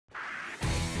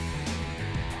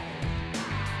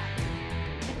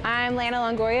I'm Lana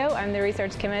Longorio. I'm the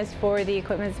research chemist for the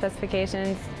Equipment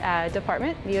Specifications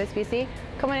Department, USBC.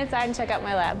 Come on inside and check out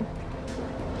my lab.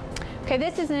 Okay,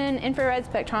 this is an infrared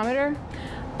spectrometer.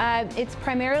 It's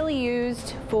primarily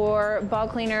used for ball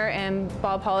cleaner and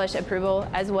ball polish approval,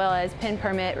 as well as pin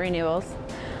permit renewals.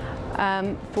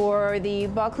 For the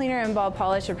ball cleaner and ball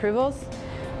polish approvals,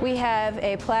 we have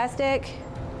a plastic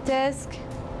disc,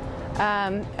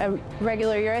 a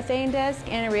regular urethane disc,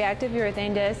 and a reactive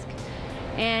urethane disc.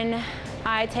 And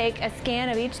I take a scan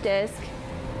of each disc,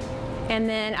 and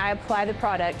then I apply the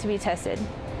product to be tested.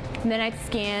 And then I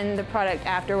scan the product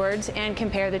afterwards and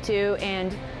compare the two,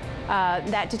 and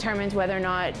that determines whether or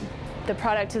not the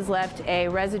product has left a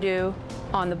residue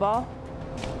on the ball.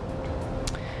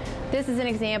 This is an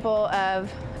example of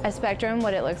a spectrum,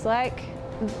 what it looks like.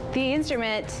 The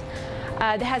instrument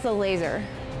has a laser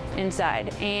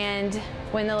inside, and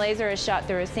when the laser is shot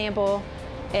through a sample,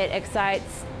 it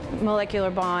excites molecular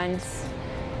bonds,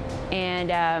 and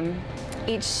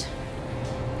each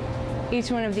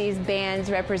one of these bands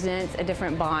represents a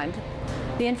different bond.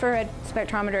 The infrared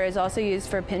spectrometer is also used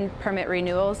for pin permit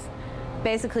renewals.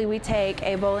 Basically, we take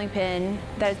a bowling pin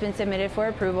that has been submitted for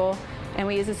approval, and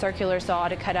we use a circular saw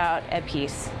to cut out a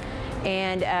piece.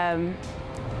 And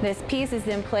this piece is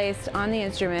then placed on the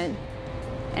instrument,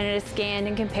 and it is scanned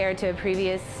and compared to a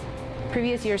previous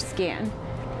year's scan.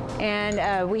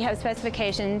 And we have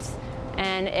specifications,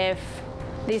 and if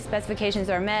these specifications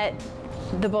are met,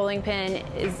 the bowling pin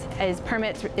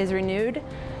permit is renewed,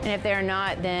 and if they are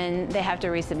not, then they have to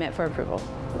resubmit for approval.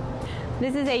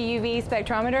 This is a UV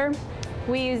spectrometer.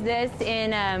 We use this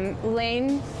in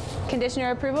lane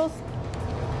conditioner approvals.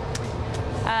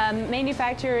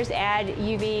 Manufacturers add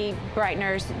UV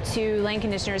brighteners to lane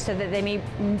conditioners so that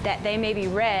they may be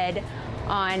read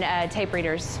on tape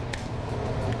readers.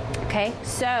 Okay,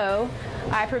 so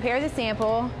I prepare the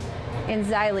sample in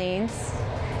xylenes,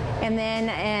 and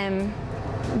then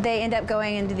they end up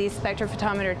going into these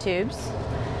spectrophotometer tubes.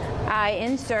 I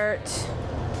insert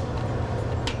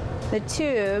the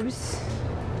tubes,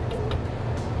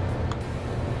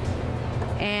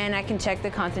 and I can check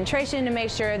the concentration to make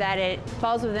sure that it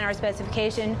falls within our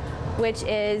specification, which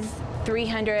is between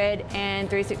 300 and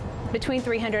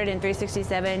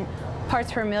 367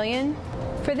 parts per million.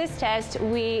 For this test,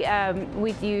 we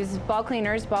use ball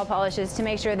cleaners, ball polishes, to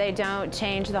make sure they don't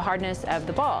change the hardness of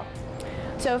the ball.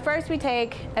 So first we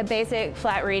take a basic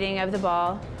flat reading of the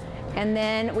ball, and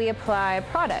then we apply a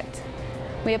product.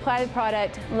 We apply the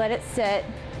product, let it sit,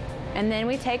 and then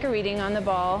we take a reading on the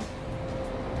ball.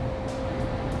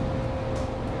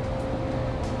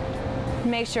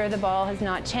 Make sure the ball has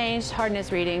not changed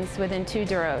hardness readings within 2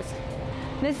 duros.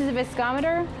 This is a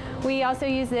viscometer. We also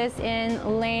use this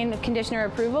in lane conditioner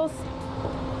approvals.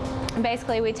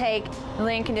 Basically, we take the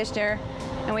lane conditioner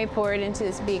and we pour it into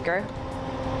this beaker,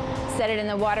 set it in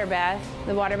the water bath.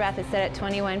 The water bath is set at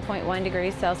 21.1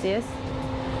 degrees Celsius.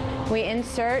 We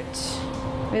insert,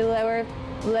 we lower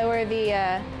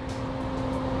the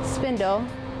spindle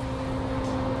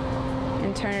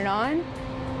and turn it on,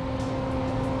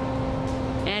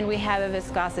 and we have a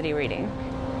viscosity reading.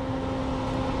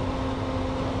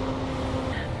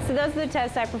 So those are the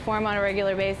tests I perform on a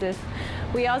regular basis.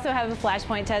 We also have a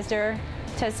flashpoint tester,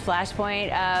 test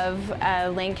flashpoint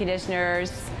of lane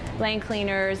conditioners, lane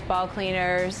cleaners, ball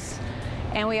cleaners,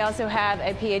 and we also have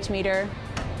a pH meter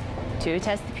to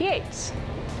test the pH.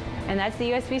 And that's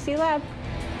the USBC lab.